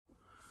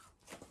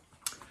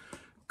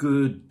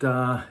Good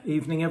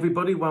evening,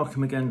 everybody.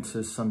 Welcome again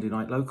to Sunday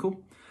Night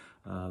Local.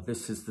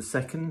 This is the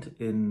second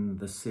in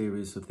the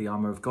series of the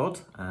Armour of God,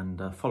 and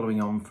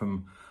following on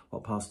from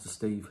what Pastor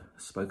Steve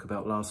spoke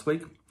about last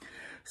week.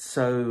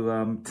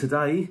 So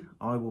today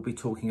I will be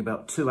talking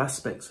about two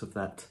aspects of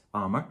that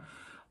armour,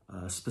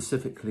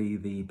 specifically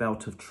the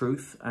belt of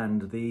truth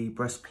and the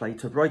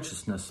breastplate of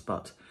righteousness.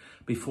 But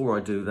before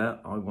I do that,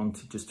 I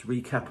wanted just to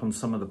recap on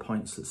some of the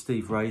points that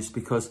Steve raised,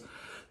 because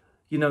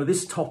you know,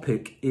 this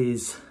topic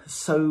is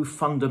so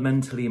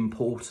fundamentally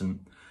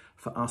important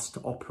for us to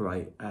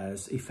operate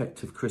as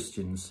effective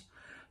Christians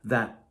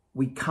that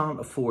we can't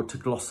afford to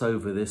gloss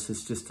over this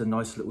as just a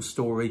nice little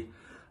story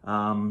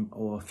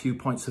or a few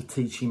points of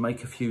teaching,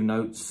 make a few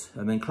notes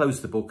and then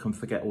close the book and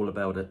forget all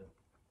about it.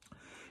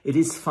 It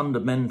is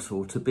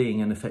fundamental to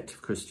being an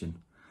effective Christian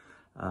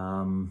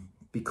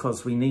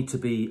because we need to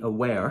be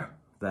aware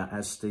that,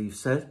 as Steve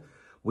said,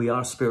 we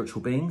are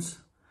spiritual beings,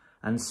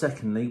 and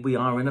secondly, we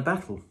are in a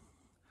battle.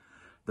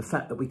 The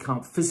fact that we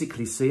can't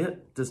physically see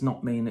it does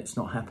not mean it's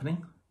not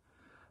happening.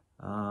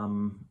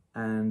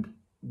 And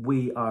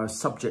we are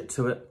subject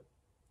to it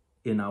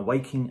in our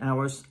waking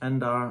hours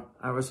and our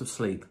hours of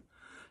sleep.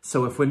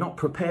 So if we're not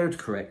prepared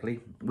correctly,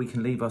 we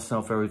can leave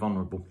ourselves very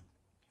vulnerable.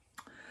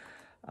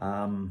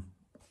 On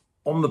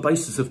the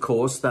basis, of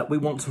course, that we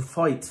want to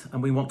fight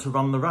and we want to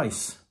run the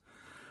race.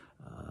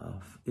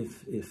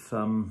 If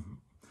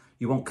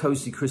you want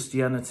cozy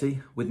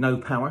Christianity with no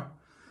power,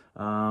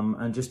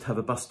 and just have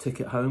a bus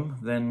ticket home,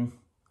 then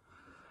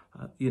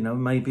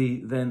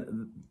maybe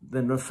then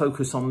the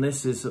focus on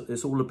this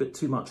is all a bit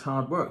too much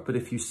hard work. But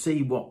if you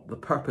see what the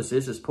purpose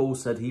is, as Paul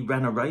said, he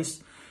ran a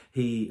race,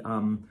 he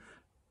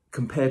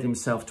compared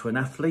himself to an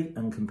athlete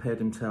and compared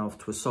himself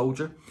to a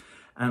soldier.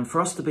 And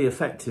for us to be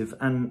effective,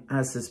 and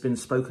as has been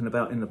spoken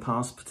about in the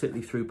past,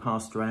 particularly through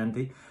Pastor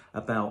Andy,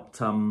 about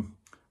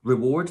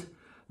reward,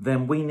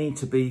 then we need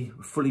to be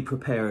fully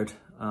prepared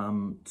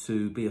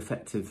to be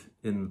effective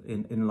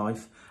in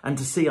life and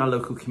to see our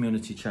local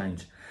community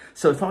change.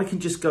 So if I can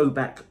just go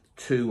back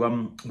to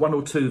one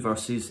or two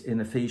verses in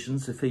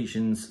Ephesians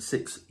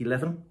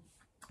 6:11.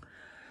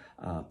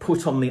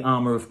 Put on the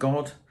armour of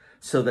God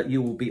so that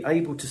you will be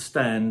able to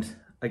stand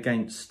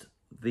against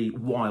the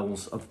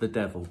wiles of the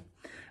devil.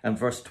 And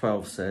verse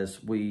 12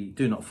 says, we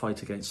do not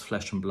fight against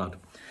flesh and blood.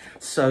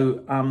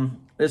 So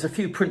there's a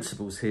few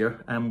principles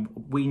here, and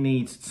we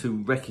need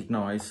to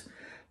recognise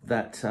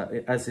that,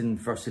 as in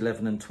verse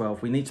 11 and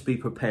 12, we need to be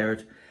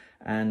prepared,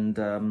 and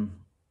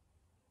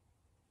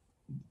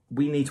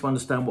we need to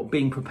understand what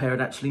being prepared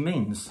actually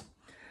means.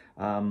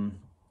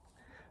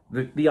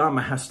 The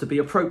armour has to be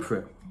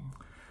appropriate.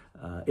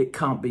 It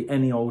can't be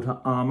any old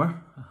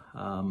armour.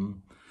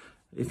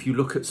 If you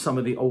look at some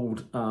of the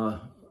old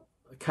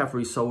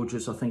cavalry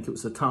soldiers, I think it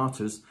was the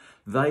Tartars,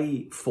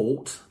 they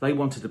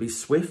wanted to be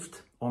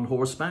swift on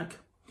horseback.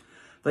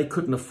 They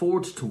couldn't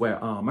afford to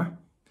wear armour,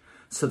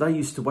 so they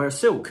used to wear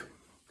silk.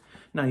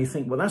 Now you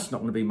think, well, that's not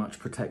going to be much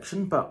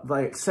protection, but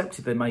they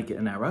accepted they may get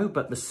an arrow,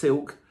 but the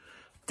silk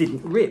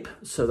didn't rip,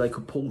 so they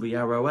could pull the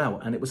arrow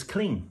out and it was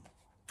clean.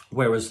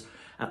 Whereas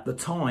at the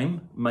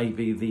time,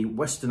 maybe the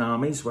Western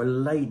armies were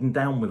laden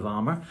down with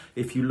armour.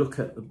 If you look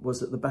at,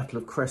 was it the Battle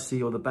of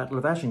Crécy or the Battle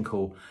of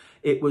Agincourt?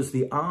 It was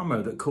the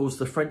armour that caused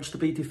the French to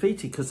be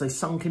defeated because they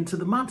sunk into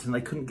the mud and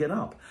they couldn't get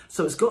up.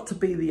 So it's got to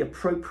be the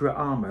appropriate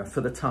armour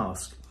for the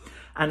task.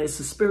 And it's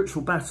a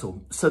spiritual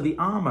battle. So the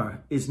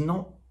armour is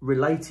not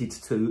related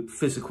to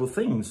physical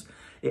things.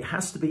 It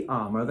has to be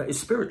armour that is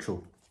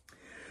spiritual.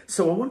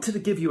 So I wanted to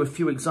give you a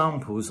few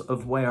examples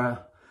of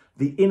where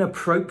the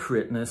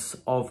inappropriateness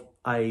of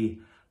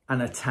an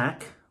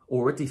attack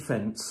or a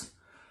defence,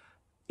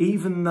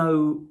 even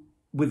though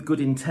with good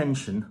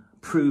intention,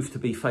 proved to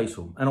be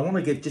fatal. And I want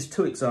to give just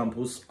two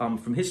examples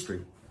from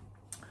history.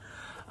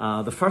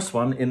 The first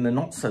one in the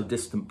not so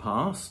distant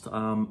past,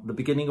 the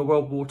beginning of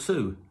World War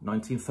II,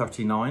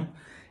 1939.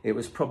 It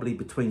was probably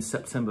between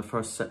September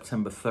 1st,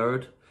 September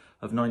 3rd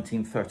of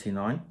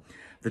 1939.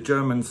 The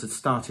Germans had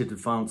started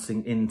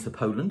advancing into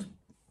Poland,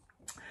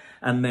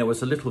 and there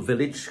was a little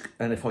village,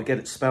 and if I get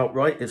it spelt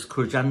right, it's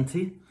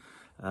Kurjanty,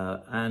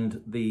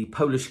 and the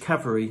Polish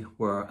cavalry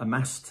were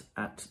amassed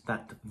at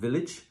that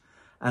village,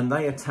 and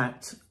they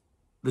attacked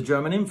the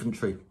German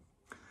infantry.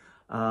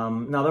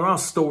 Now, there are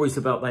stories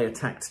about they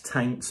attacked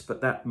tanks, but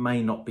that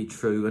may not be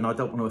true, and I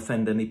don't want to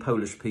offend any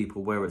Polish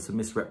people where it's a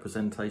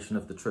misrepresentation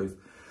of the truth.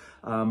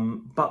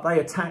 But they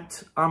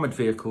attacked armoured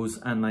vehicles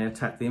and they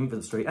attacked the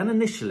infantry, and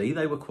initially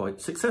they were quite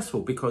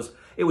successful because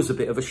it was a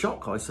bit of a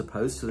shock, I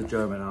suppose, to the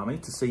German army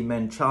to see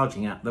men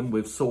charging at them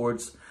with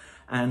swords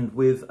and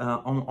with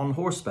on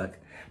horseback.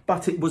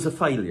 But it was a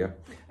failure,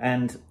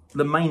 and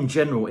the main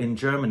general in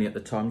Germany at the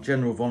time,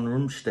 General von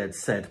Rundstedt,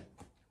 said,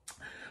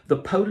 "The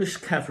Polish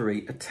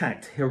cavalry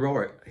attacked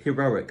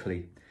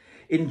heroically.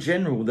 In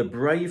general, the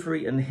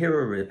bravery and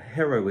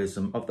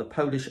heroism of the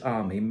Polish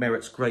army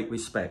merits great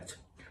respect,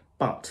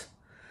 but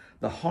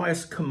the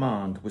highest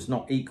command was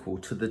not equal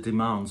to the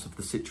demands of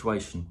the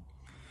situation."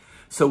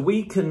 So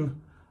we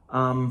can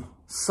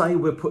say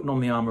we're putting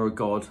on the armour of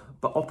God,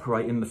 but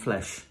operate in the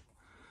flesh.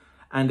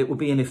 and it will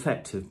be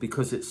ineffective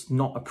because it's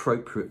not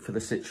appropriate for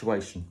the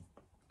situation.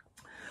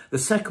 The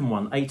second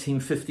one,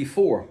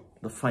 1854,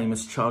 the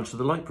famous Charge of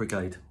the Light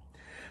Brigade.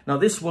 Now,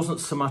 this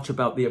wasn't so much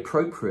about the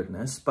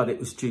appropriateness, but it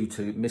was due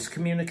to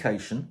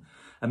miscommunication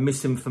and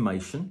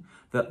misinformation,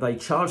 that they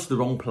charged the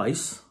wrong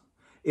place,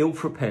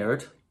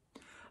 ill-prepared,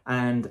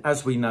 and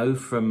as we know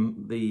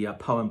from the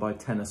poem by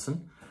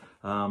Tennyson,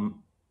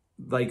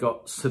 they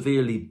got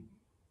severely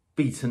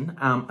beaten,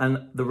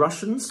 and the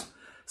Russians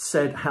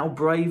said how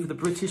brave the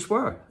British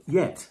were,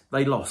 yet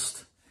they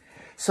lost.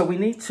 So we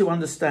need to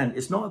understand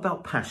it's not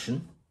about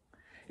passion,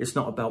 it's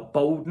not about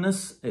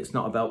boldness, it's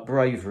not about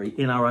bravery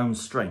in our own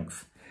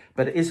strength,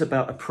 but it is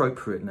about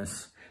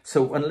appropriateness.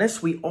 So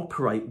unless we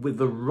operate with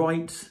the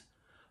right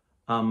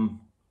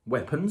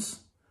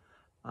weapons,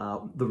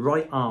 the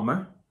right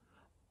armour,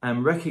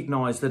 and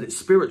recognise that it's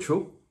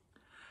spiritual,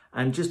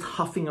 and just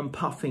huffing and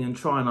puffing and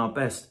trying our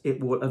best, it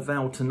will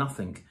avail to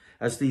nothing,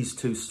 as these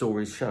two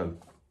stories show.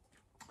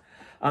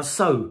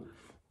 So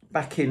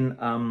back in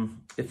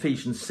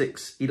Ephesians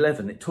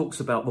 6:11, it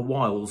talks about the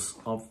wiles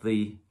of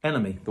the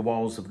enemy, the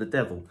wiles of the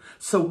devil.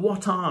 So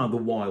what are the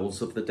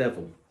wiles of the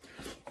devil?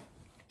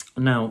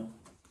 Now,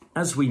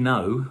 as we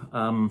know,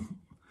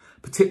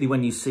 particularly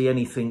when you see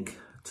anything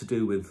to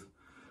do with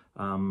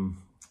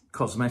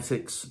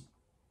cosmetics,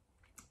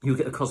 you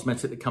get a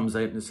cosmetic that comes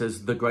out and it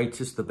says the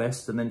greatest, the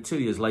best, and then 2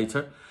 years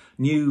later,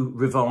 new,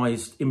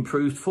 revised,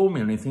 improved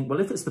formula. And you think,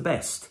 well, if it's the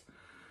best,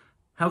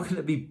 how can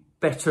it be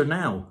better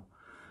now?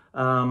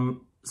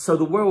 So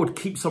the world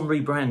keeps on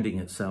rebranding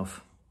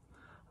itself.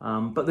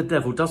 But the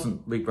devil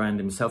doesn't rebrand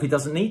himself. He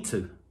doesn't need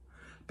to,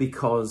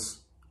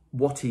 because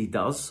what he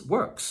does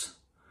works.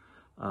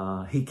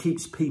 He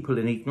keeps people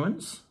in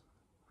ignorance,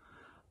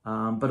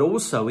 but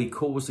also he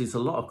causes a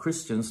lot of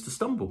Christians to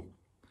stumble,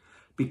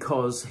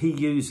 because he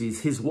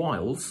uses his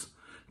wiles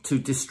to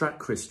distract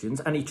Christians,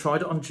 and he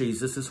tried it on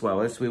Jesus as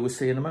well, as we will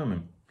see in a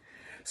moment.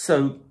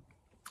 So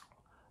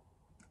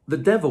the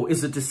devil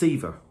is a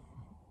deceiver.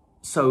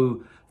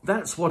 So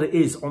that's what it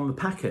is on the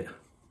packet.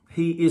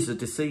 He is a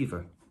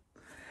deceiver.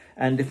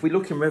 And if we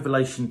look in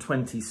Revelation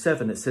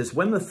 27, it says,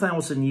 when the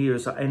 1,000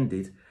 years are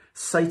ended,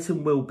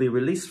 Satan will be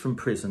released from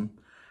prison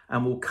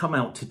and will come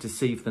out to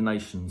deceive the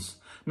nations.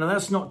 Now,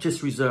 that's not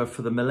just reserved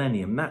for the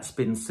millennium. That's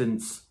been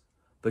since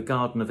the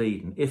Garden of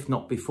Eden, if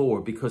not before,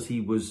 because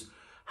he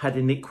had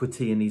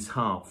iniquity in his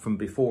heart from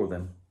before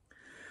them.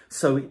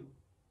 So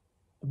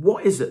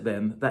what is it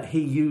then that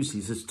he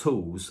uses as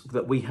tools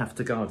that we have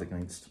to guard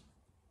against?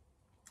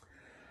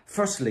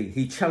 Firstly,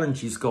 he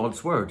challenges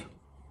God's word.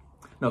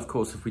 Now, of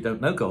course, if we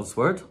don't know God's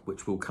word,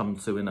 which we'll come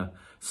to in a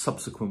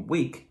subsequent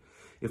week,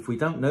 if we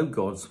don't know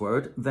God's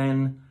word,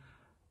 then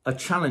a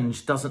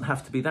challenge doesn't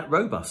have to be that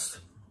robust.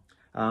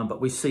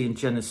 But we see in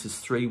Genesis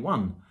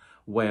 3:1,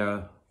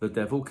 where the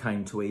devil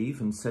came to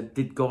Eve and said,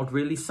 did God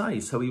really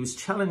say? So he was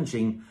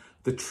challenging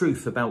the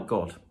truth about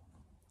God.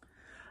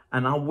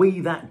 And are we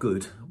that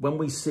good when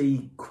we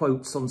see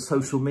quotes on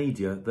social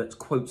media that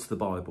quotes the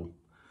Bible?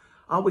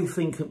 Are we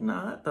thinking,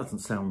 no, that doesn't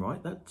sound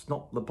right. That's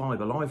not the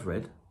Bible I've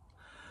read.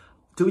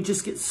 Do we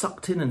just get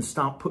sucked in and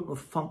start putting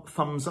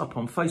thumbs up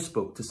on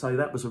Facebook to say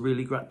that was a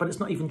really great, but it's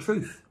not even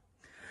truth.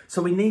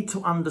 So we need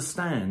to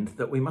understand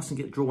that we mustn't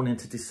get drawn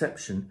into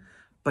deception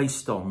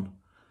based on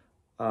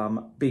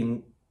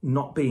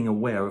not being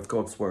aware of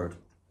God's word.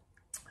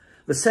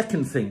 The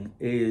second thing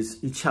is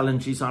he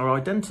challenges our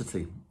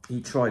identity.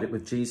 He tried it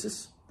with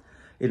Jesus.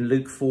 In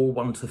Luke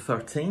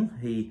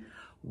 4:1-13,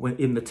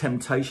 in the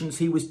temptations,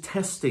 he was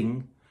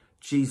testing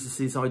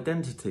Jesus's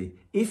identity.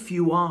 If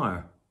you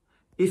are.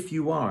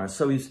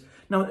 So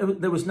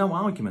there was no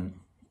argument.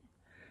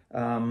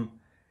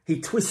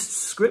 He twists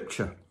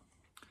scripture.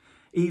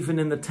 Even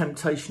in the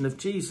temptation of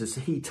Jesus,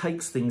 he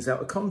takes things out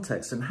of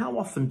context. And how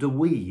often do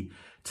we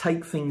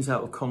take things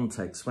out of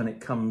context when it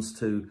comes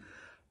to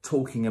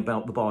talking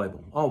about the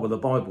Bible? Oh, well, the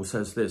Bible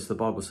says this, the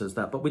Bible says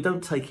that, but we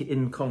don't take it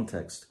in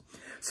context.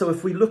 So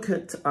if we look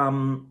at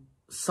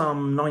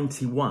Psalm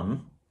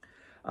 91,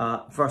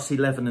 verse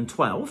 11 and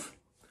 12,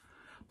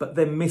 but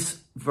then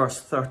miss verse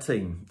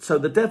 13. So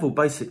the devil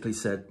basically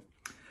said,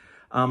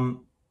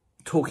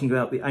 talking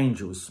about the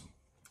angels,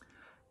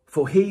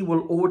 for he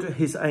will order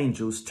his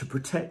angels to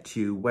protect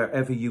you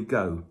wherever you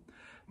go.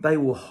 They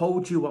will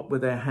hold you up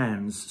with their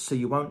hands so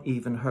you won't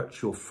even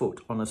hurt your foot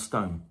on a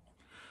stone.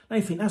 Now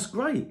you think, that's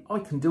great. I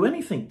can do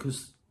anything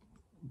because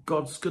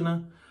God's going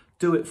to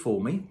do it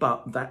for me.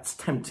 But that's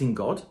tempting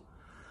God.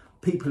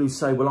 People who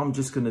say, well, I'm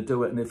just going to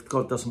do it, and if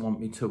God doesn't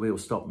want me to, he'll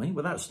stop me.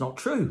 Well, that's not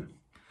true,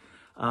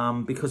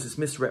 because it's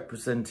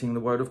misrepresenting the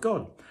word of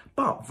God.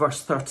 But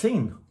verse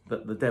 13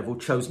 that the devil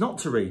chose not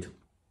to read.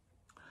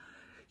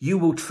 You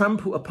will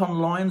trample upon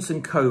lions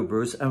and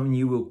cobras, and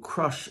you will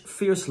crush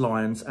fierce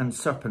lions and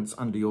serpents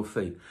under your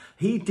feet.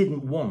 He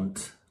didn't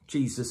want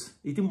Jesus,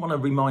 he didn't want to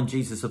remind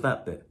Jesus of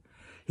that bit.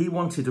 He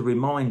wanted to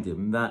remind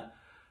him that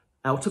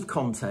out of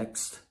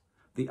context,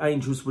 the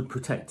angels would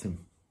protect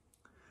him.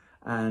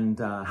 And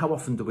how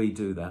often do we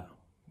do that?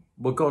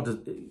 Well, God,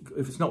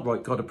 if it's not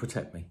right, God will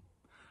protect me.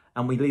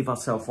 And we leave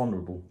ourselves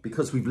vulnerable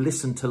because we've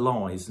listened to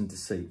lies and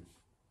deceit.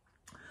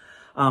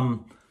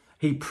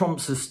 He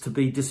prompts us to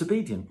be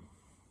disobedient.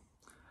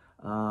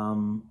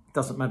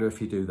 Doesn't matter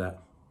if you do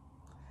that.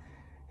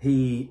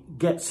 He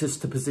gets us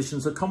to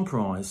positions of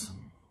compromise.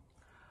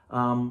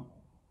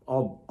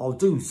 I'll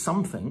do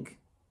something,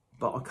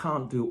 but I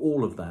can't do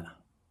all of that.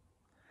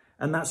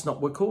 And that's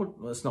not what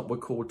we're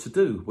called to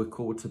do. We're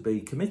called to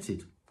be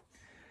committed.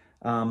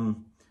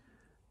 You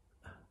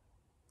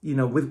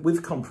know,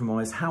 with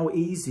compromise, how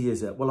easy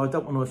is it? Well, I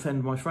don't want to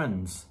offend my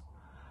friends.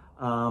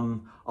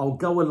 I'll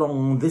go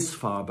along this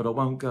far, but I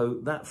won't go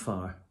that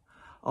far.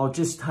 I'll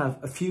just have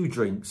a few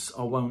drinks.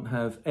 I won't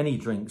have any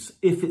drinks.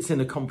 If it's in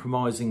a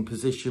compromising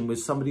position with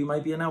somebody who may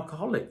be an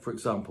alcoholic, for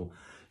example,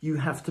 you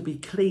have to be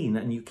clean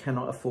and you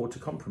cannot afford to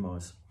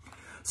compromise.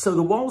 So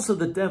the wiles of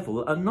the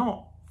devil are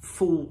not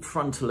full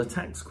frontal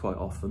attacks quite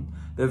often.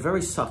 They're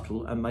very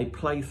subtle and they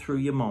play through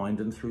your mind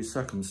and through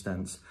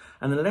circumstance.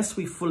 And unless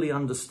we fully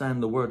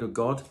understand the word of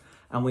God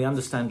and we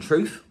understand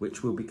truth,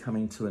 which we'll be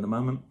coming to in a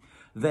moment,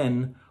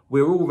 then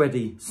we're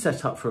already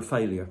set up for a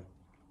failure.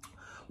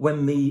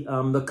 When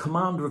the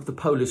commander of the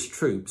Polish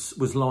troops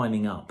was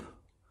lining up,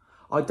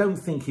 I don't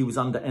think he was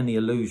under any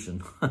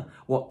illusion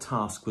what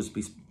task was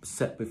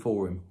set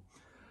before him,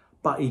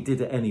 but he did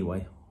it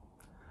anyway.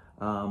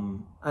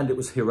 And it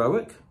was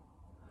heroic.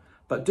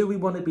 But do we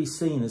want to be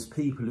seen as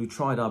people who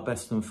tried our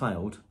best and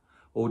failed?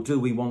 Or do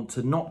we want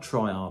to not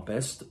try our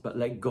best, but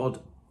let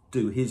God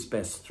do his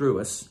best through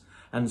us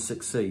and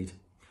succeed?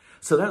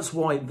 So that's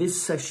why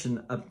this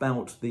session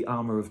about the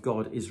armour of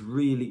God is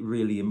really,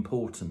 really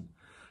important.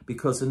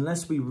 Because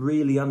unless we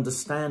really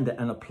understand it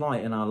and apply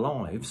it in our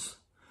lives,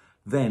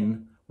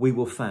 then we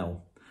will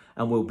fail.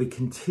 And we'll be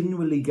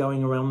continually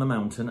going around the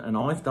mountain. And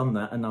I've done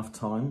that enough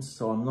times.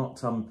 So I'm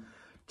not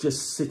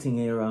just sitting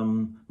here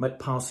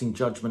passing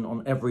judgment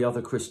on every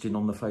other Christian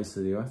on the face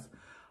of the earth.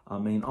 I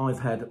mean, I've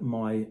had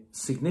my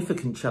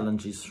significant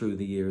challenges through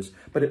the years.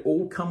 But it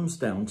all comes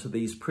down to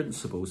these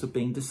principles of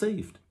being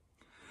deceived.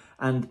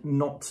 And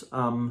not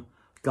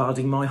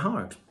guarding my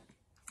heart.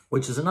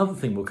 Which is another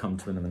thing we'll come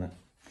to in a minute.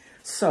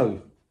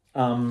 So,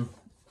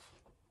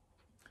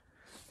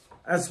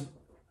 as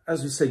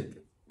we said,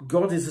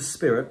 God is a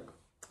spirit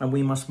and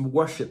we must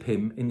worship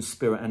him in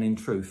spirit and in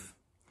truth.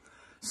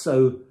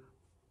 So,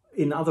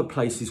 in other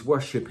places,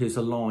 worship is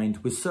aligned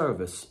with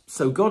service.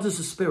 So, God is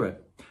a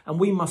spirit and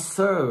we must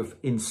serve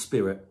in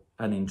spirit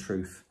and in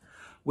truth.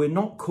 We're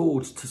not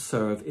called to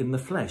serve in the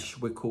flesh.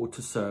 We're called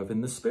to serve in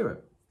the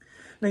spirit.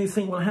 Now, you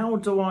think, well, how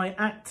do I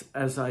act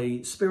as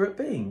a spirit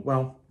being?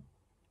 Well,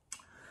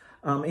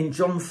 in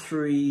John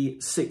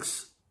 3,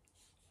 6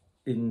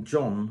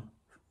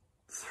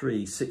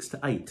 to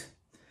 8,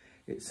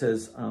 it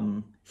says,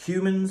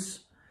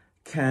 humans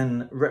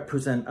can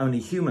represent only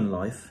human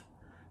life,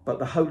 but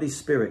the Holy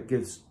Spirit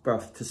gives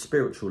birth to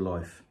spiritual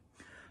life.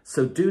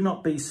 So do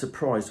not be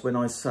surprised when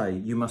I say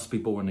you must be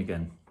born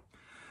again.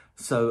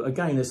 So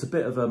again, it's a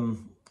bit of,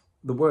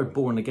 the word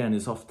born again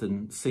is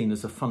often seen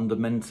as a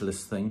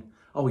fundamentalist thing.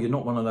 Oh, you're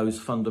not one of those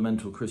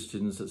fundamental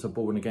Christians that's a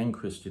born again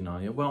Christian,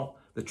 are you? Well,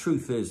 the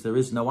truth is there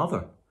is no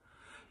other.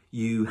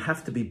 You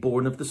have to be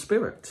born of the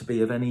Spirit to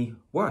be of any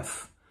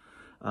worth.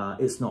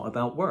 It's not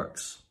about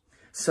works.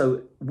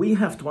 So we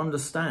have to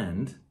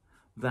understand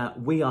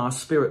that we are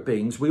spirit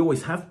beings. We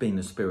always have been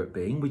a spirit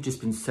being. We've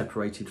just been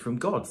separated from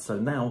God. So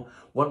now,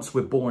 once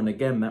we're born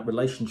again, that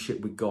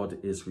relationship with God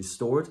is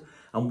restored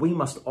and we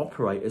must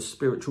operate as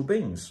spiritual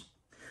beings.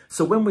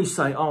 So when we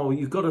say, oh,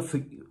 you've got to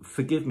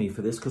forgive me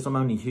for this because I'm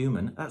only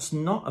human, that's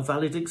not a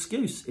valid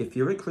excuse. If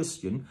you're a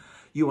Christian,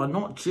 you are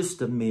not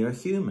just a mere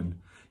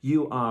human.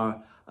 You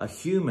are a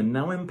human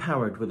now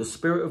empowered with the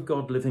Spirit of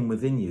God living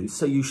within you.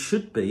 So you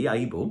should be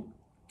able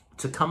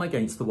to come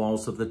against the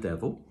wiles of the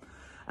devil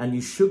and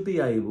you should be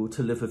able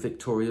to live a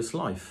victorious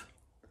life.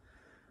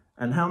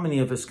 And how many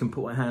of us can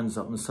put our hands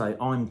up and say,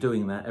 I'm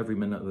doing that every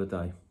minute of the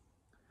day?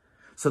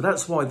 So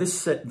that's why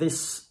these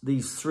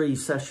 3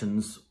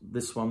 sessions,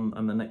 this one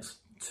and the next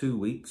 2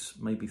 weeks,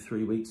 maybe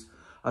 3 weeks,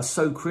 are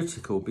so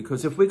critical.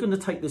 Because if we're going to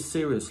take this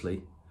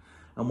seriously,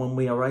 and when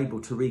we are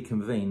able to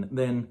reconvene,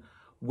 then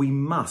we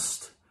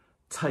must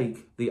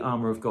take the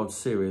armour of God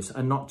serious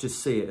and not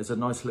just see it as a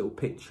nice little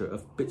picture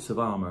of bits of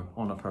armour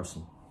on a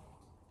person.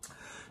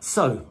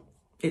 So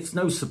it's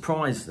no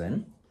surprise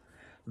then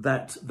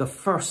that the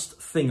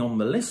first thing on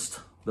the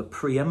list, the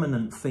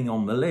preeminent thing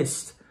on the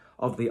list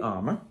of the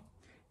armour,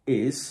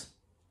 is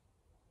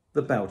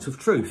the belt of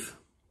truth.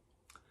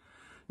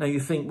 Now you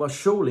think, well,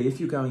 surely if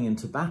you're going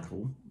into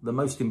battle, the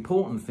most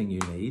important thing you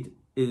need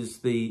is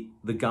the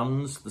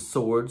guns, the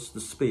swords,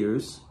 the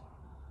spears.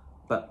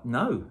 But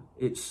no,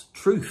 it's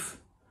truth.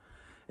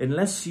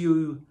 Unless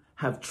you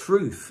have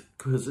truth,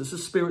 because it's a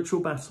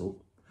spiritual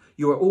battle,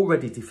 you are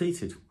already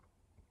defeated.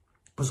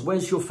 Because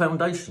where's your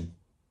foundation?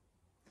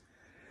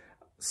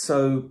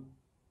 So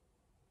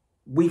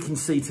we can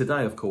see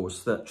today, of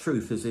course, that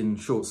truth is in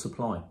short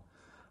supply.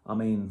 I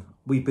mean,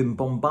 we've been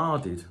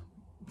bombarded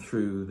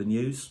through the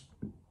news,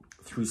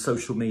 through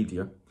social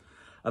media,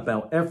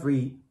 about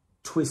every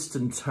twist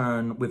and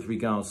turn with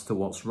regards to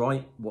what's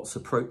right, what's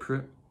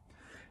appropriate.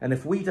 And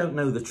if we don't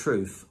know the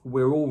truth,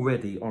 we're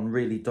already on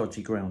really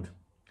dodgy ground.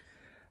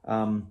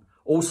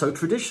 Also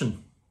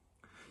tradition.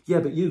 Yeah,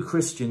 but you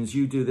Christians,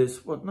 you do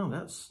this. Well, no,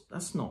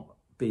 that's not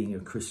being a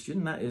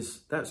Christian.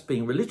 That's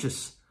being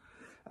religious.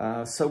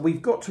 So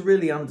we've got to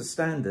really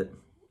understand it,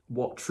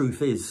 what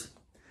truth is.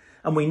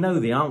 And we know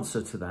the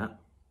answer to that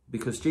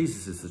because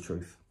Jesus is the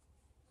truth.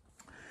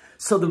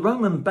 So the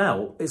Roman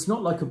belt, it's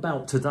not like a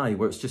belt today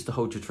where it's just to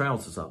hold your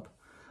trousers up.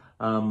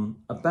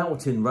 A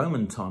belt in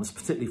Roman times,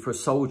 particularly for a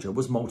soldier,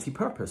 was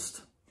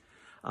multi-purposed.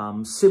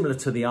 Similar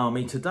to the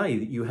army today,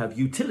 that you have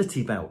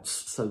utility belts.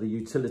 So the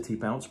utility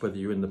belts, whether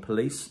you're in the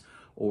police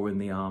or in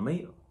the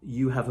army,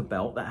 you have a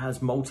belt that has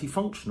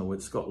multifunctional.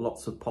 It's got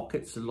lots of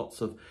pockets and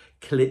lots of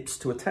clips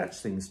to attach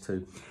things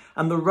to.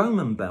 And the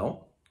Roman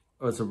belt,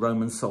 as a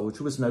Roman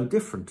soldier, was no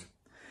different.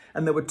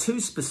 And there were two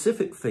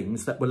specific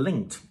things that were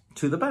linked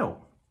to the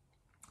belt.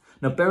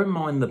 Now, bear in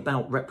mind the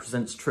belt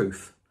represents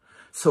truth.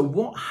 So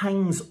what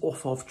hangs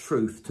off of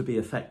truth to be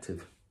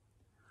effective?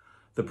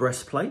 The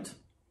breastplate.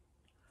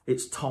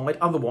 It's tied,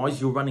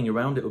 otherwise you're running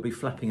around, it will be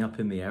flapping up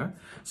in the air.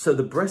 So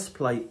the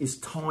breastplate is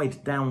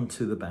tied down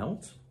to the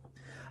belt.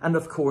 And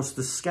of course,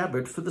 the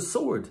scabbard for the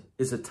sword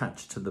is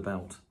attached to the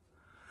belt.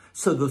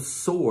 So the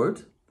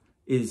sword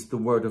is the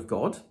word of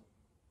God.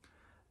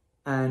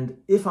 And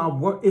if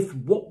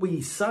what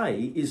we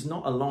say is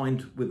not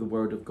aligned with the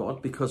word of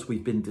God because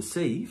we've been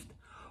deceived,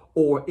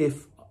 or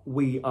if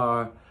we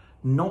are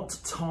not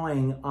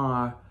tying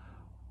our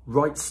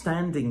right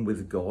standing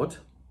with God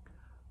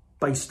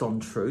based on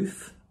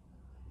truth,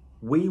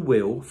 we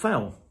will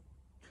fail.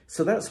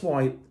 So that's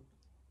why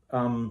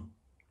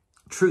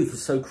truth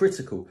is so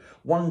critical.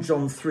 1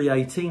 John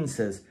 3:18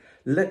 says,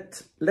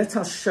 let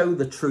us show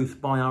the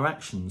truth by our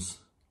actions.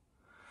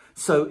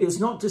 So it's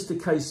not just a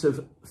case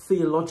of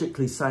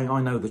theologically saying,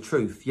 I know the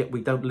truth, yet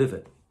we don't live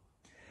it.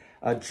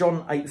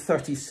 John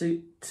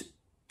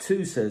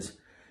 8:32 says,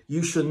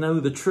 you shall know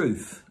the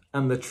truth,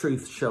 and the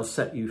truth shall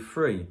set you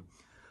free.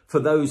 For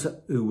those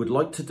who would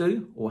like to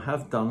do or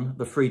have done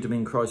the Freedom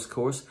in Christ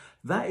course,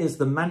 that is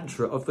the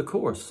mantra of the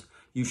course.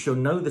 You shall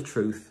know the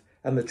truth,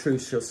 and the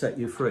truth shall set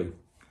you free.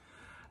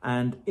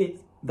 And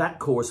that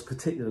course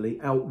particularly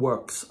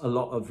outworks a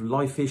lot of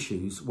life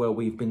issues where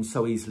we've been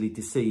so easily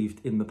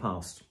deceived in the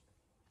past.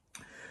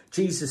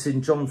 Jesus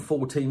in John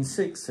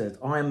 14:6 said,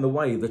 I am the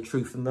way, the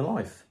truth, and the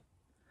life.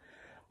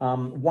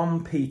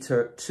 1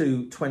 Peter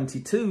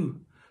 2:22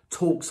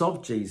 talks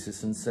of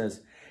Jesus and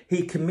says,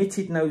 he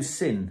committed no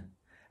sin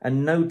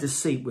and no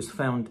deceit was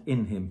found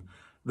in him.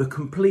 The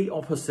complete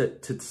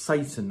opposite to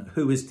Satan,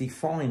 who is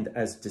defined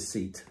as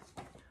deceit.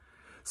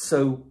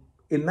 So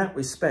in that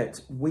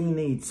respect, we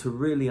need to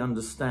really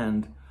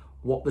understand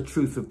what the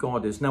truth of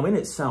God is. Now, in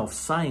itself,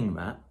 saying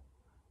that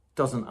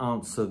doesn't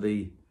answer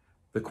the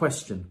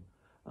question.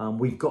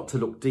 We've got to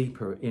look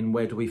deeper in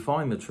where do we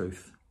find the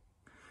truth.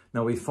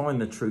 Now, we find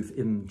the truth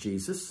in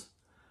Jesus,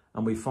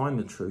 and we find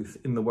the truth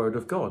in the Word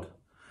of God.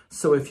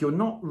 So if you're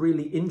not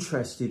really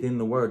interested in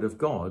the Word of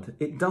God,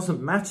 it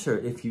doesn't matter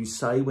if you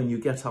say when you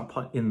get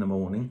up in the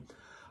morning,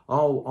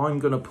 oh, I'm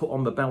going to put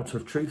on the belt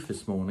of truth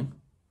this morning.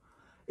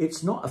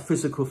 It's not a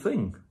physical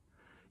thing.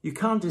 You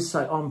can't just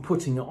say, I'm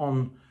putting it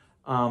on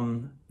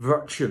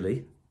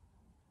virtually.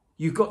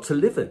 You've got to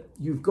live it.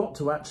 You've got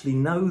to actually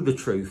know the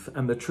truth,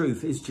 and the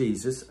truth is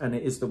Jesus, and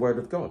it is the Word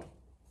of God.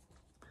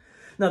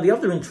 Now, the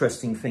other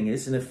interesting thing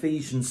is in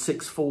Ephesians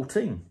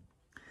 6:14,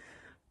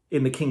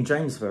 in the King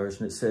James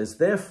Version, it says,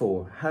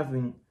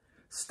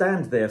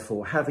 stand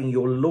therefore, having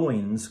your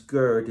loins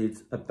girded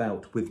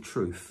about with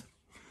truth.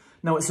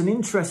 Now, it's an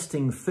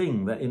interesting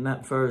thing that in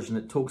that version,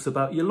 it talks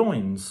about your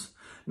loins.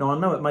 Now, I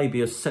know it may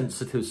be a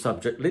sensitive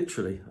subject,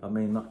 literally. I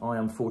mean, I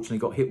unfortunately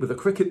got hit with a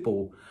cricket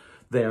ball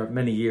there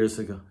many years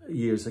ago.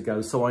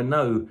 So I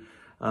know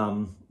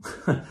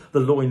the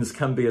loins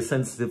can be a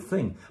sensitive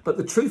thing. But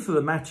the truth of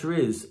the matter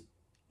is,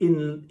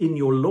 in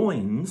your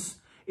loins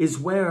is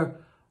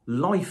where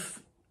life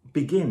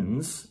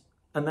begins,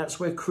 and that's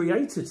where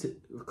creativity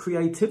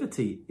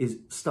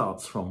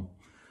starts from.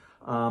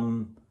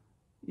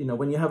 You know,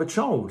 when you have a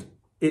child,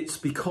 it's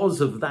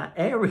because of that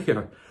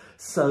area.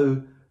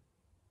 So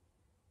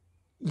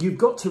you've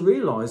got to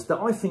realise that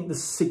I think the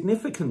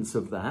significance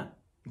of that,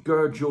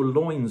 gird your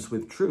loins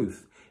with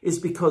truth, is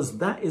because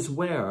that is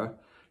where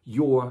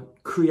your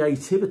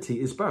creativity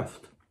is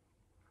birthed.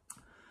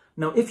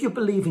 Now, if you're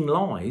believing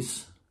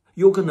lies,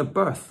 you're going to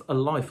birth a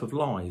life of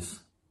lies.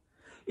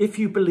 If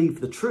you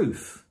believe the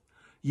truth,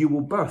 you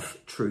will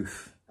birth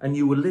truth and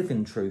you will live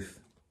in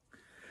truth.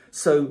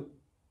 So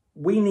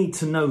we need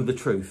to know the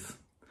truth.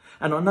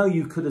 And I know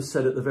you could have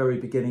said at the very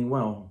beginning,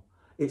 well,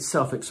 it's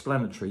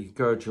self-explanatory,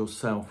 gird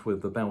yourself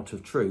with the belt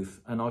of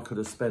truth. And I could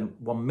have spent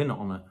 1 minute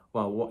on it.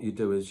 Well, what you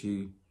do is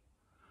you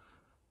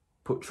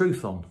put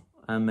truth on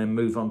and then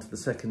move on to the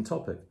second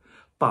topic.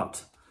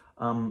 But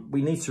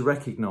we need to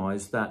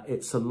recognise that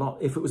it's a lot.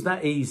 If it was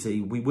that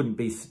easy, we wouldn't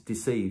be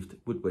deceived,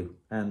 would we?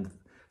 And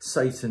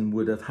Satan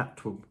would have had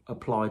to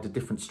apply a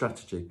different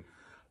strategy.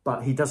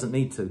 But he doesn't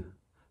need to,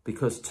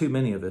 because too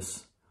many of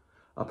us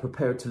are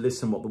prepared to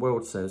listen what the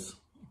world says,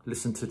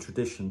 listen to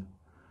tradition,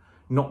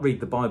 not read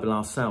the Bible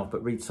ourselves,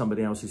 but read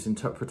somebody else's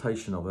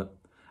interpretation of it.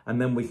 And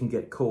then we can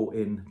get caught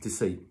in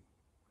deceit.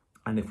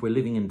 And if we're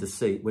living in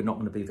deceit, we're not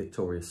going to be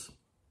victorious.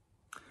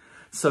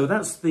 So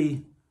that's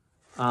the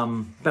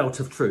belt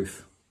of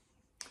truth.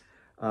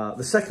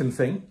 The second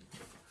thing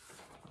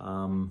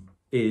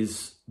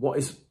is what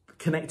is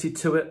connected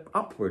to it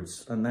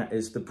upwards, and that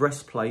is the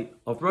breastplate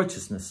of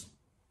righteousness.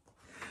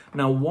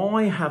 Now,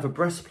 why have a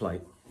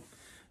breastplate?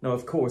 Now,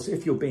 of course,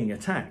 if you're being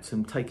attacked,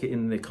 and take it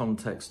in the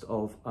context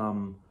of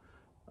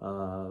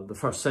the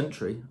first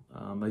century,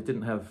 they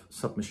didn't have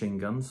submachine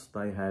guns,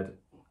 they had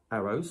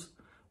arrows,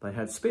 they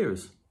had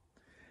spears.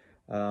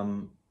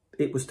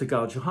 It was to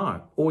guard your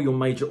heart. All your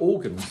major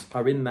organs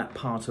are in that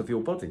part of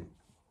your body.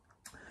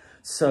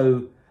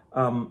 So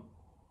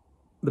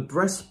the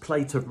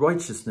breastplate of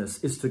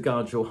righteousness is to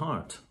guard your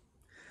heart.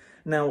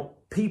 Now,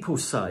 people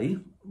say,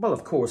 well,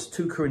 of course,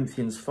 2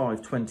 Corinthians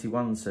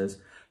 5:21 says,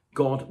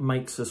 God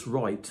makes us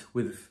right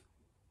with,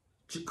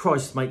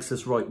 Christ makes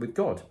us right with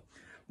God.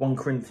 1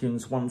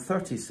 Corinthians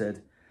 1:30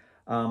 said,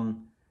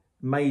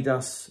 made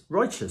us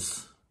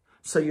righteous.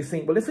 So you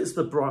think, well, if it's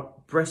the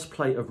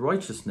breastplate of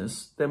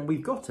righteousness, then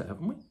we've got it,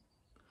 haven't we?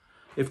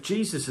 If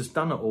Jesus has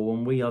done it all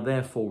and we are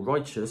therefore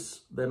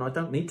righteous, then I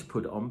don't need to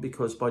put it on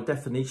because by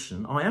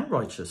definition, I am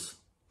righteous.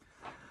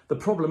 The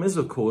problem is,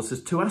 of course,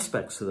 there's 2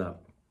 aspects to that.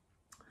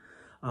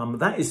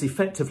 That is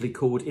effectively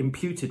called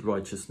imputed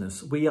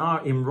righteousness. We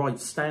are in right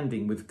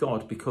standing with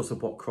God because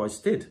of what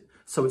Christ did.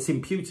 So it's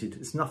imputed.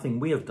 It's nothing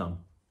we have done.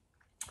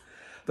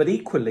 But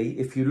equally,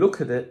 if you look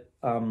at it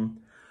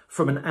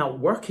from an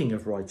outworking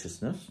of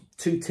righteousness,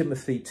 2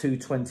 Timothy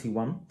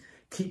 2:21,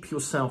 keep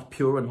yourself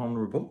pure and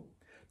honourable.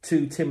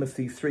 2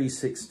 Timothy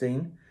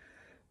 3:16,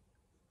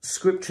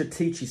 Scripture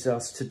teaches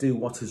us to do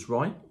what is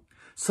right.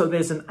 So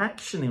there's an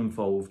action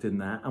involved in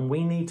that, and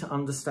we need to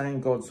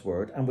understand God's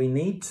word, and we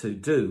need to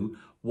do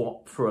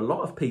what, for a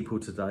lot of people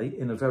today,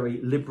 in a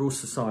very liberal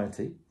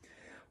society,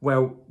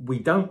 where we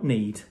don't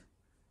need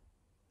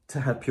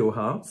to have pure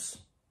hearts,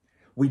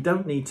 we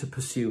don't need to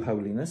pursue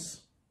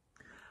holiness,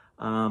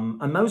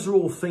 and those are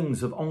all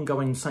things of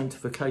ongoing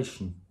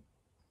sanctification.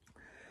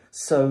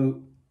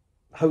 So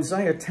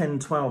Hosea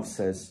 10:12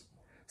 says,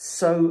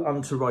 sow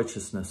unto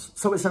righteousness.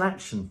 So it's an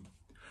action.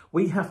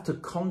 We have to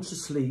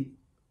consciously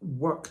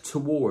work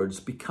towards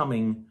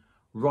becoming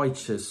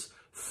righteous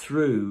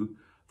through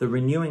the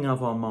renewing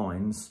of our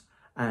minds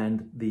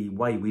and the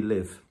way we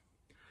live.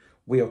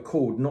 We are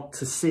called not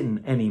to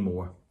sin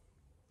anymore.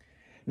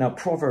 Now,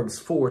 Proverbs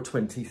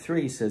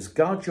 4:23 says,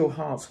 guard your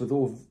hearts with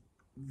all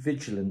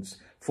vigilance,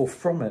 for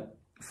from it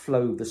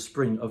flow the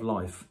spring of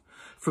life.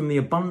 From the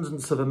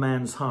abundance of a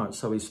man's heart,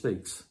 so he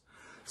speaks.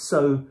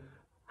 So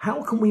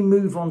how can we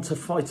move on to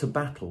fight a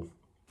battle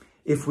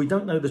if we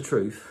don't know the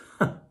truth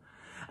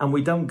and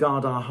we don't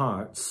guard our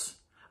hearts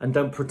and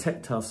don't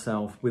protect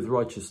ourselves with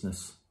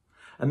righteousness?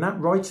 And that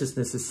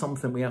righteousness is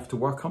something we have to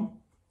work on.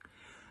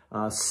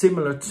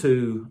 Similar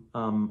to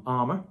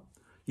armour,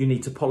 you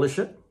need to polish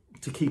it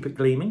to keep it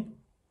gleaming.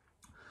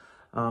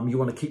 You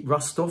want to keep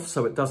rust off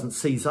so it doesn't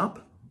seize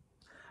up.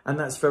 And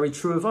that's very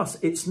true of us.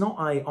 It's not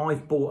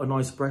I've bought a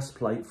nice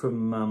breastplate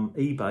from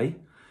eBay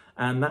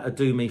and that'll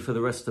do me for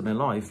the rest of my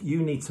life.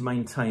 You need to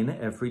maintain it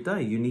every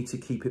day. You need to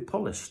keep it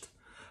polished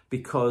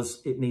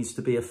because it needs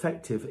to be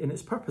effective in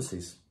its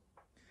purposes.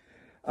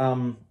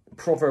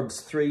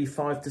 Proverbs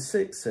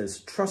 3:5-6 says,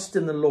 trust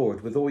in the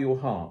Lord with all your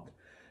heart.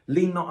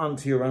 Lean not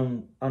unto your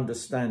own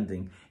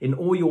understanding. In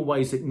all your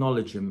ways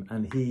acknowledge him,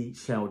 and he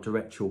shall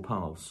direct your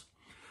paths.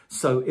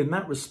 So in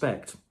that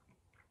respect,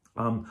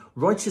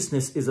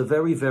 righteousness is a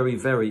very, very,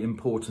 very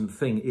important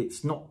thing.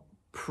 It's not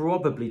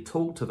probably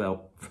talked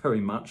about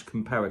very much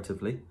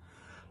comparatively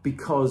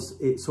because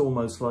it's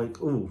almost like,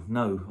 oh,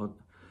 no,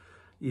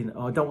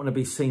 I don't want to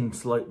be seen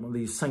to like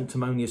these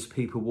sanctimonious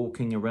people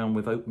walking around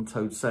with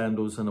open-toed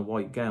sandals and a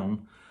white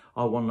gown.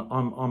 I'm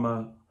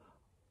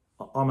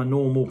a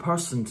normal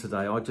person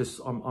today.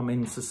 I'm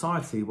in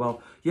society.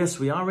 Well, yes,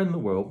 we are in the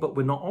world, but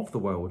we're not of the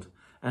world.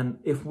 And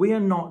if we are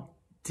not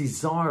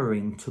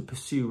desiring to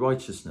pursue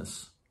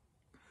righteousness,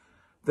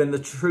 then the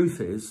truth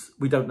is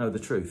we don't know the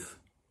truth.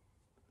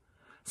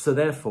 So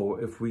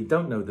therefore, if we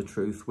don't know the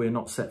truth, we're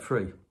not set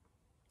free.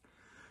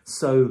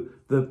 So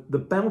the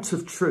belt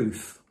of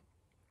truth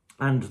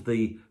and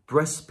the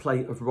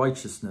breastplate of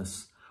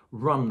righteousness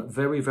run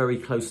very, very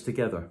close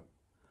together.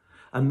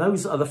 And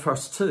those are the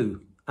first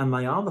 2. And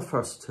they are the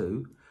first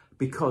 2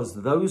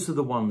 because those are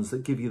the ones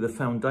that give you the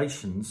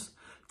foundations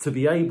to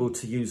be able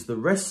to use the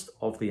rest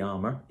of the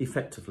armour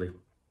effectively.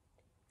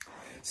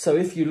 So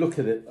if you look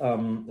at it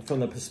from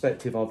the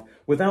perspective of,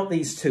 without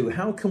these 2,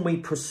 how can we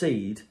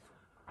proceed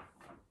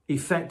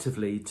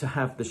effectively to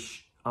have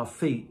our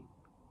feet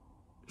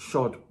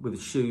shod with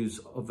the shoes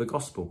of the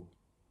gospel?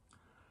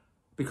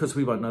 Because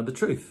we won't know the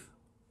truth.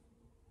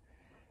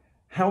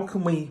 How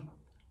can we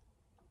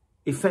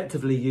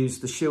effectively use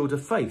the shield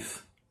of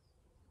faith?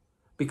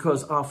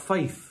 Because our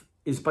faith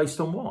is based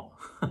on what?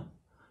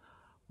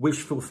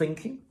 Wishful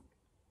thinking.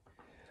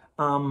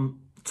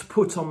 To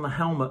put on the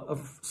helmet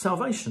of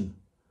salvation.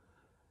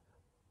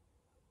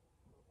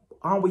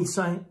 are we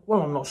saying,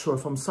 well, I'm not sure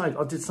if I'm saved,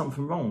 I did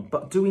something wrong,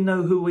 but do we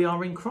know who we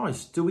are in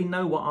Christ? Do we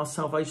know what our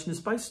salvation is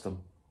based on?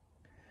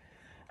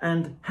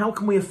 And how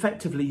can we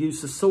effectively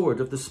use the sword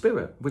of the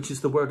Spirit, which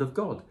is the Word of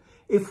God,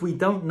 if we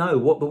don't know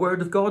what the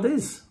Word of God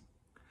is?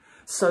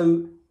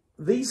 So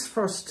these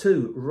first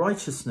two,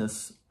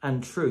 righteousness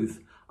and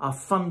truth, are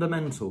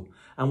fundamental.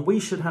 And we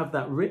should have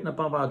that written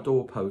above our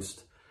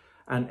doorpost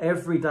and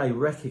every day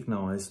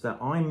recognise that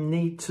I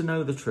need to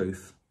know the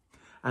truth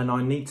and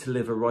I need to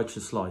live a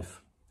righteous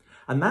life.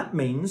 And that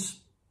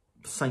means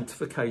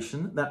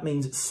sanctification. That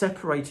means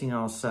separating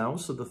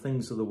ourselves from the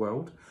things of the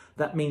world.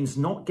 That means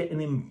not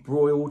getting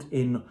embroiled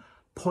in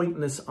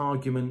pointless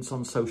arguments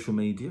on social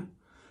media.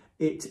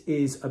 It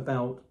is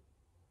about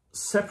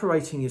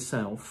separating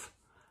yourself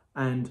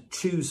and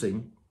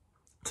choosing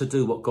to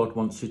do what God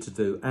wants you to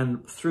do.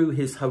 And through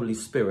his Holy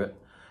Spirit,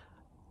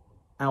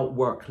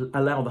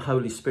 allow the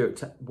Holy Spirit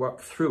to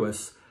work through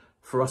us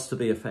for us to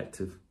be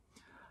effective.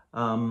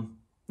 Now,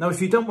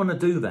 if you don't want to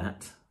do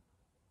that,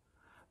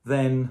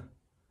 then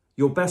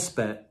your best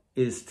bet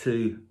is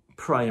to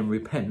pray and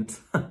repent.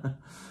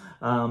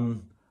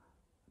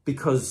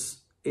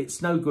 Because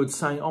it's no good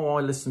saying, oh,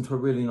 I listened to a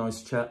really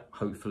nice chat,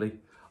 hopefully,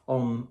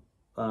 on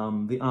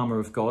the armour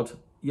of God.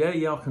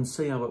 Yeah, I can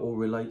see how it all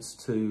relates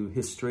to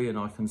history, and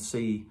I can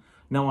see,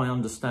 now I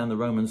understand the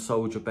Roman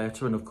soldier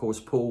better. And of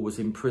course, Paul was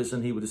in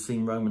prison. He would have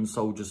seen Roman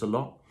soldiers a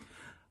lot.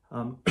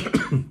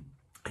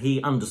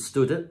 He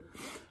understood it.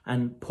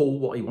 And Paul,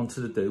 what he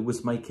wanted to do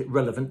was make it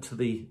relevant to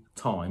the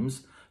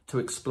times to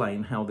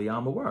explain how the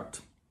armour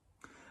worked.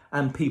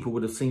 And people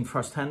would have seen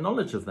first-hand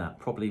knowledge of that,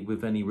 probably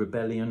with any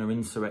rebellion or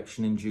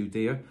insurrection in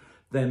Judea.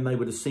 Then they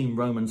would have seen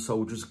Roman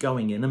soldiers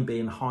going in and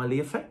being highly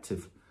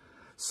effective.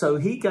 So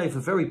he gave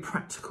a very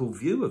practical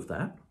view of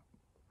that.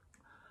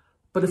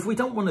 But if we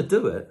don't want to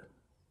do it,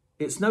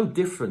 it's no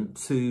different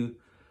to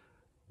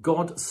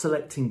God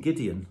selecting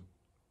Gideon.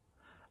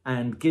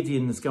 And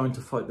Gideon is going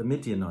to fight the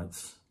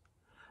Midianites.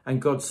 And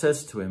God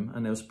says to him,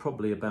 and there was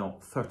probably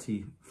about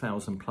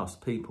 30,000 plus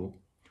people,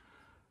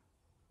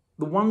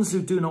 the ones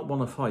who do not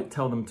want to fight,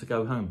 tell them to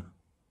go home.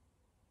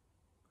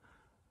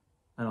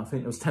 And I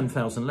think there was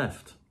 10,000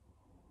 left.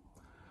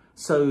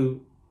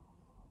 So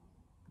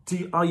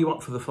are you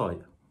up for the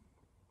fight?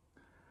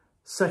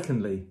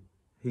 Secondly,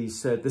 he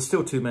said, there's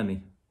still too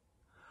many.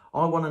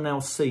 I want to now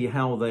see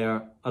how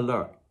they're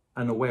alert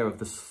and aware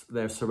of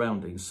their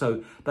surroundings.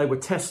 So they were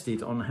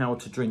tested on how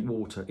to drink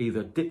water,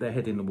 either dip their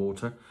head in the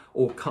water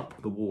or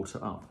cup the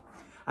water up.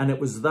 And it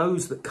was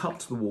those that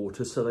cupped the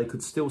water so they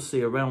could still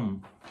see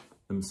around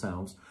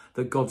themselves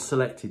that God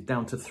selected,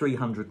 down to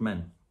 300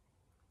 men.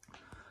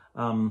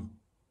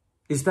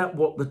 Is that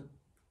what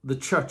the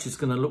church is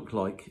going to look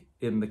like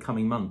in the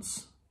coming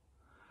months?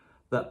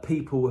 That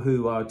people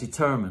who are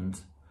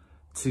determined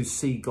to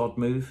see God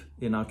move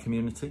in our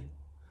community,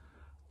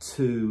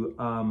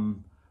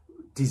 to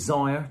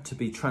desire to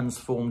be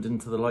transformed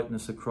into the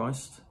likeness of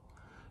Christ,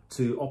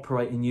 to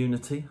operate in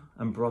unity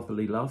and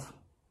brotherly love.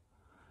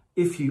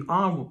 If you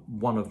are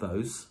one of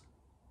those,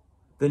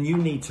 then you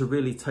need to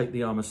really take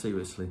the armour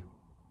seriously.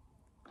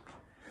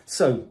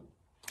 So,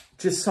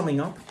 just summing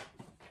up,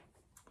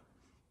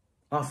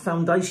 our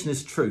foundation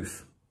is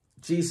truth.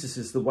 Jesus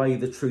is the way,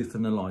 the truth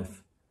and the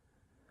life.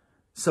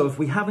 So if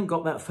we haven't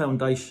got that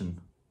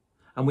foundation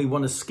and we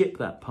want to skip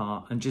that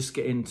part and just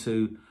get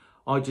into,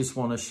 I just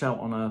want to shout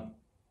on a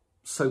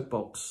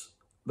soapbox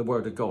the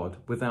word of God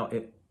without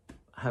it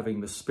having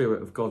the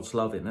Spirit of God's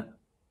love in it,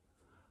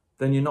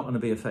 then you're not going to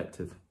be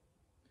effective.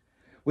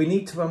 We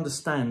need to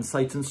understand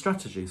Satan's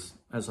strategies.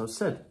 As I've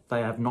said,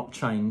 they have not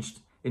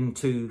changed in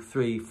 2,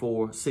 3,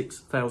 4,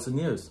 6,000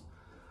 years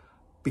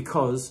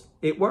because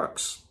it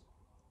works.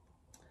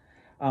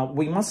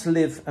 We must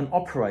live and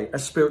operate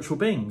as spiritual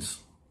beings.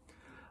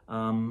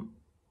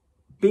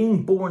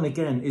 Being born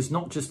again is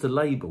not just a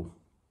label.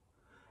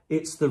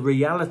 It's the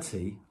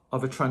reality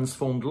of a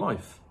transformed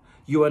life.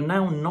 You are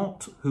now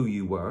not who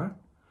you were.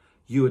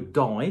 You had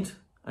died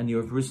and you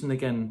have risen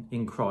again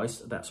in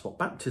Christ. That's what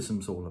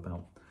baptism's all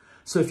about.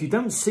 So if you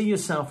don't see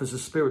yourself as a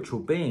spiritual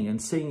being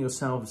and seeing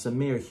yourself as a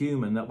mere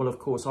human, that, well, of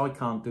course, I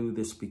can't do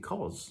this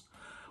because,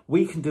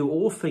 we can do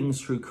all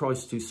things through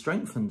Christ who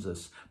strengthens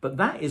us. But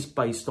that is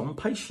based on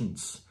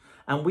patience.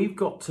 And we've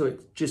got to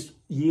just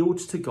yield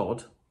to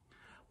God.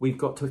 We've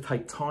got to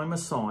take time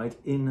aside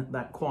in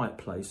that quiet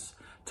place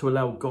to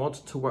allow God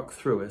to work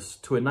through us,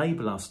 to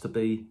enable us to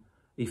be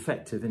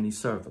effective in his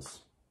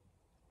service.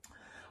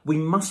 We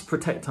must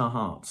protect our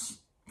hearts.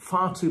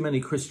 Far too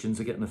many Christians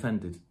are getting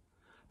offended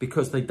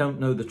because they don't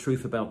know the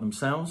truth about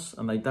themselves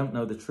and they don't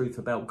know the truth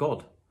about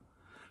God.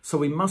 So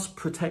we must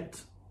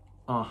protect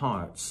our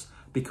hearts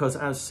because,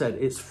 as said,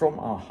 it's from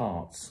our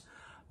hearts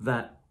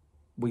that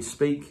we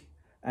speak.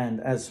 And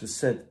as was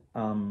said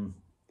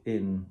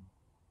in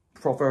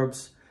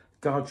Proverbs,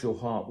 guard your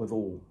heart with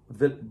all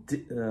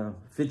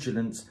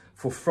vigilance,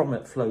 for from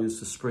it flows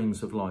the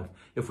springs of life.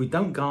 If we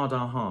don't guard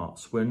our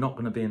hearts, we're not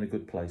going to be in a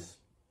good place.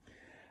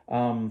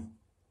 And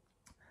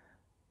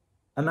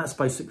that's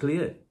basically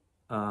it.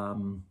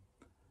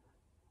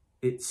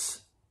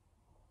 It's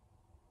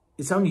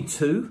It's only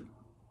 2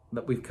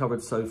 that we've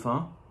covered so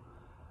far.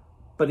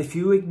 But if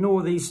you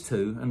ignore these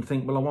 2 and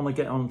think, well, I want to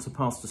get on to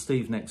Pastor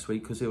Steve next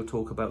week because he'll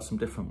talk about some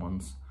different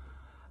ones,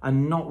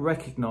 and not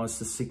recognise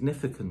the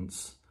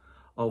significance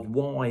of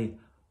why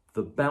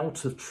the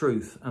belt of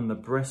truth and the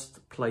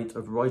breastplate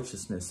of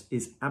righteousness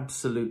is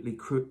absolutely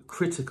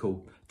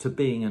critical to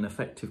being an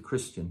effective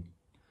Christian,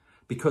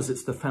 because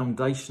it's the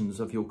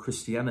foundations of your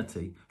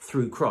Christianity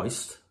through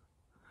Christ.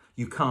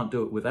 You can't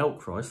do it without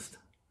Christ.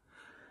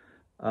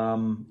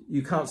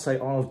 You can't say,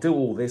 I'll do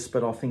all this,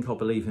 but I think I'll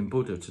believe in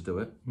Buddha to do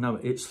it. No,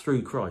 it's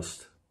through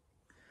Christ.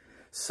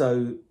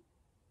 So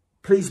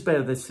please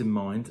bear this in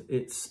mind.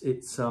 It's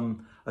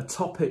a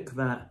topic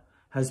that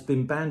has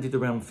been bandied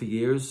around for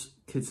years.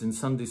 Kids in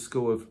Sunday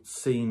school have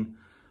seen,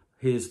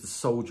 here's the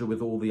soldier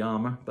with all the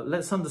armour. But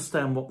let's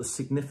understand what the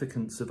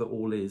significance of it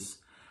all is,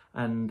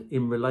 and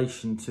in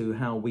relation to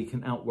how we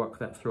can outwork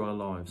that through our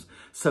lives.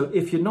 So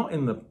if you're not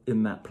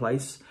in that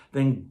place,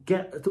 then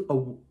get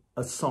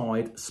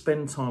aside,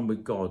 spend time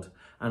with God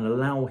and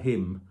allow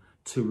him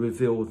to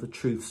reveal the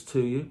truths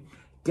to you.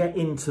 Get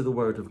into the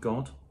Word of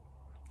God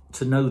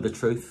to know the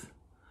truth,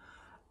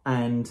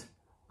 and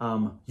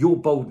your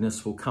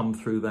boldness will come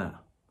through that.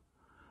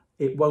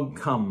 It won't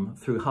come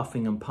through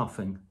huffing and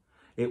puffing.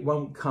 It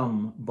won't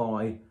come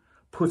by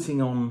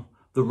putting on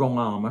the wrong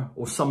armour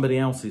or somebody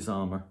else's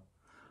armour.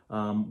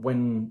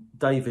 When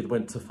David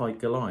went to fight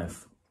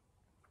Goliath,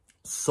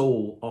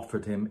 Saul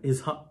offered him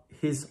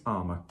his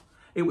armour.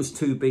 It was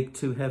too big,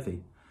 too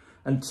heavy.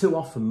 And too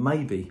often,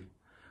 maybe,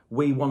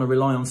 we want to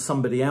rely on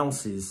somebody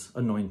else's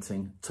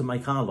anointing to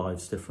make our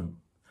lives different.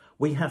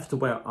 We have to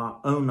wear our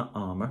own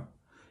armour.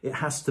 It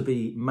has to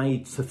be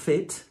made to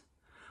fit.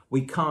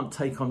 We can't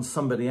take on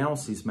somebody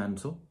else's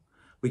mantle.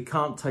 We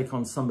can't take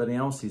on somebody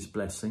else's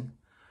blessing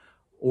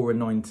or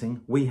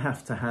anointing. We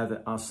have to have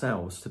it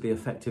ourselves to be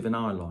effective in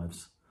our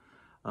lives.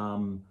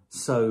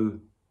 So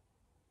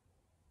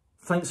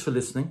thanks for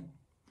listening.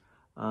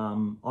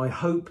 I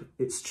hope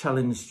it's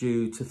challenged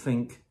you to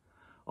think,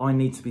 I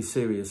need to be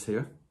serious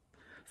here.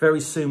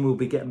 Very soon we'll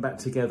be getting back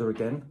together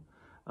again.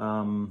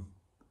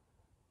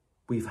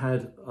 We've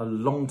had a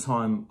long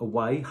time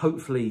away,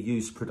 hopefully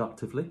used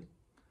productively.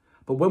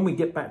 But when we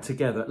get back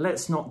together,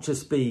 let's not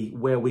just be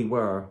where we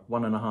were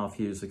 1.5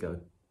 years ago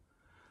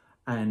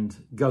and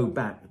go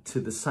back to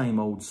the same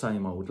old,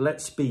 same old.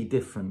 Let's be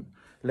different.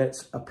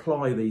 Let's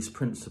apply these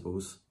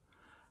principles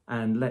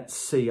and let's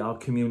see our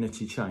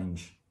community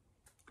change.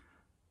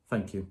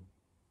 Thank you.